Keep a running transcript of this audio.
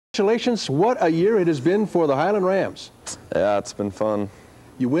Congratulations, what a year it has been for the Highland Rams. Yeah, it's been fun.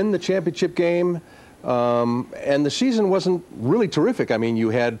 You win the championship game, and the season wasn't really terrific. I mean, you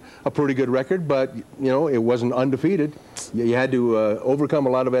had a pretty good record, but, you know, it wasn't undefeated. You had to overcome a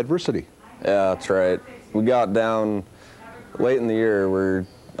lot of adversity. Yeah, that's right. We got down late in the year. We're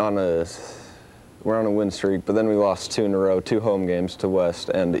on a win streak, but then we lost 2 in a row, 2 home games to West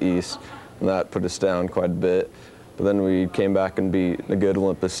and to East, and that put us down quite a bit. But then we came back and beat a good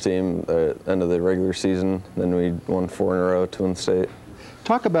Olympus team at the end of the regular season. Then we won 4 in a row to win state.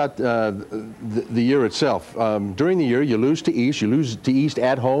 Talk about the year itself. During the year, you lose to East. You lose to East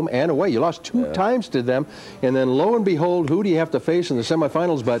at home and away. You lost 2 times to them, and then lo and behold, who do you have to face in the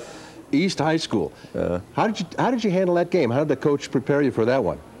semifinals but East High School? How did you handle that game? How did the coach prepare you for that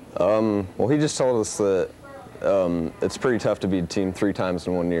one? Well, he just told us that it's pretty tough to beat a team 3 times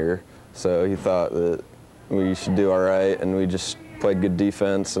in 1 year. So he thought that we should do all right, and we just played good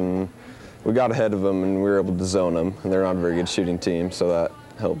defense, and we got ahead of them, and we were able to zone them. And they're not a very good shooting team, so that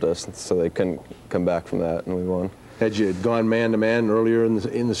helped us. So they couldn't come back from that, and we won. Had you gone man-to-man earlier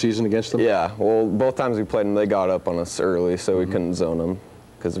in the season against them? Yeah, well, both times we played them, they got up on us early, so we couldn't zone them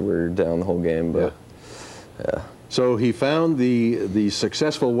because we were down the whole game. But yeah. So he found the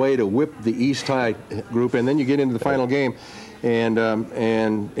successful way to whip the East High group, and then you get into the final game,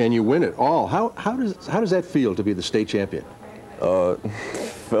 and you win it all. How does that feel to be the state champion?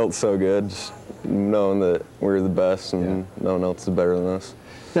 Felt so good, just knowing that we're the best and no one else is better than us.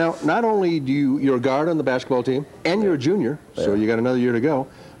 Now, not only you're a guard on the basketball team, and you're a junior, so you got another year to go,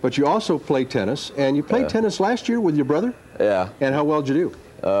 but you also play tennis, and you played tennis last year with your brother? Yeah. And how well did you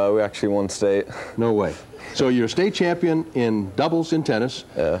do? We actually won state. No way. So you're a state champion in doubles in tennis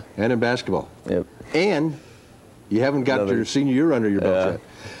and in basketball. Yep. And you haven't got your senior year under your belt yet.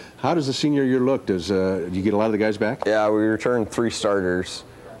 How does the senior year look? Do you get a lot of the guys back? Yeah, we returned 3 starters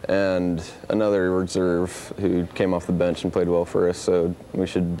and another reserve who came off the bench and played well for us, so we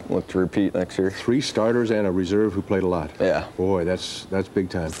should look to repeat next year. 3 starters and a reserve who played a lot. Yeah. Boy, that's big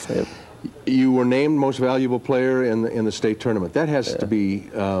time. Yep. You were named most valuable player in the state tournament. That has to be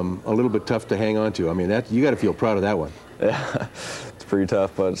a little bit tough to hang on to. I mean, you got to feel proud of that one. Yeah, it's pretty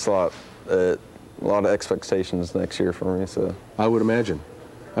tough, but it's a lot of expectations next year for me. So I would imagine.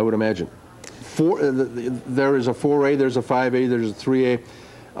 I would imagine. There is a 4A, there's a 5A, there's a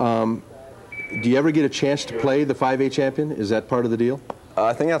 3A. Do you ever get a chance to play the 5A champion? Is that part of the deal?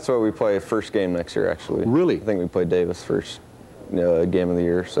 I think that's what we play first game next year, actually. Really? I think we play Davis first game of the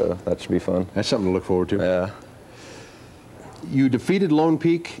year, so that should be fun. That's something to look forward to. Yeah. You defeated Lone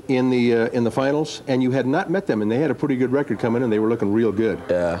Peak in the finals, and you had not met them, and they had a pretty good record coming in. They were looking real good.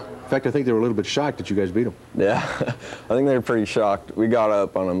 Yeah. In fact, I think they were a little bit shocked that you guys beat them. Yeah, I think they were pretty shocked. We got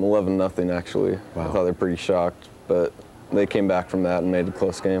up on them 11-0 actually. Wow. I thought they were pretty shocked, but they came back from that and made a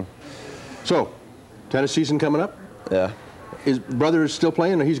close game. So, tennis season coming up? Yeah. His brother is still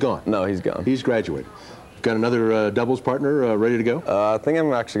playing, or he's gone? No, he's gone. He's graduated. Got another doubles partner ready to go? I think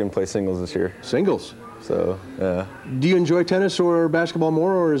I'm actually going to play singles this year. Singles? So, yeah. Do you enjoy tennis or basketball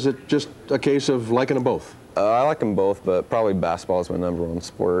more, or is it just a case of liking them both? I like them both, but probably basketball is my #1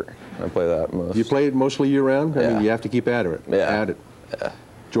 sport. I play that most. You play it mostly year-round? I mean, you have to keep at it. Yeah. Yeah.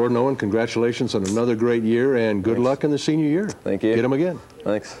 Jordan Owen, congratulations on another great year, and good luck in the senior year. Thank you. Get them again.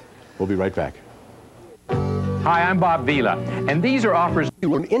 Thanks. We'll be right back. Hi, I'm Bob Vila, and these are offers.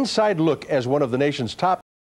 An inside look as one of the nation's top